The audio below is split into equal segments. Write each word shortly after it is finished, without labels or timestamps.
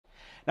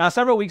Now,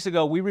 several weeks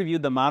ago, we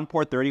reviewed the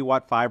MonPort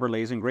 30-watt fiber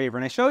laser engraver,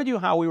 and I showed you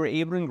how we were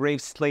able to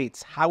engrave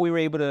slates, how we were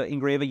able to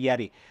engrave a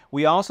Yeti.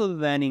 We also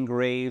then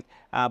engraved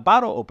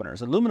bottle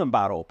openers, aluminum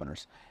bottle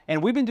openers.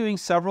 And we've been doing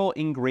several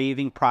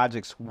engraving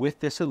projects with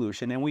this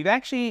solution, and we've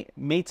actually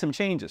made some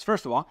changes.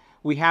 First of all,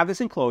 we have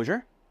this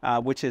enclosure,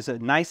 which is a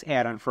nice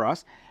add-on for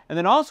us. And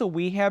then also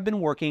we have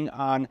been working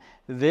on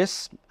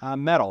this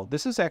metal.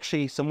 This is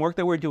actually some work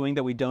that we're doing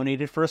that we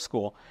donated for a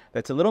school.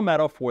 That's a little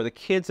metal for the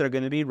kids that are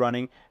going to be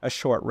running a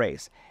short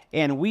race.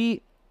 And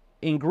we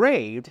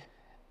engraved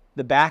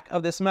the back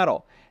of this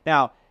metal.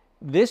 Now,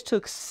 this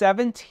took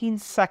 17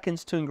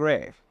 seconds to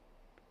engrave.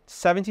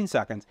 17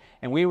 seconds.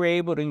 And we were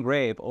able to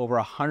engrave over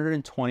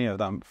 120 of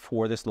them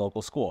for this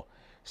local school.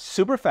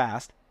 Super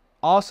fast.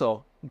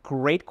 Also,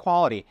 great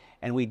quality.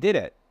 And we did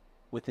it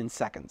within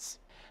seconds.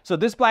 So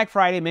this Black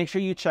Friday, make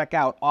sure you check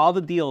out all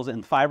the deals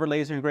in fiber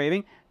laser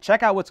engraving.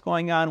 Check out what's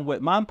going on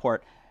with MonPort,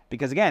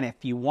 because again,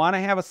 if you want to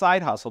have a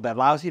side hustle that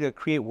allows you to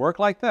create work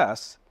like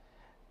this,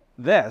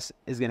 this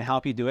is going to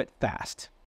help you do it fast.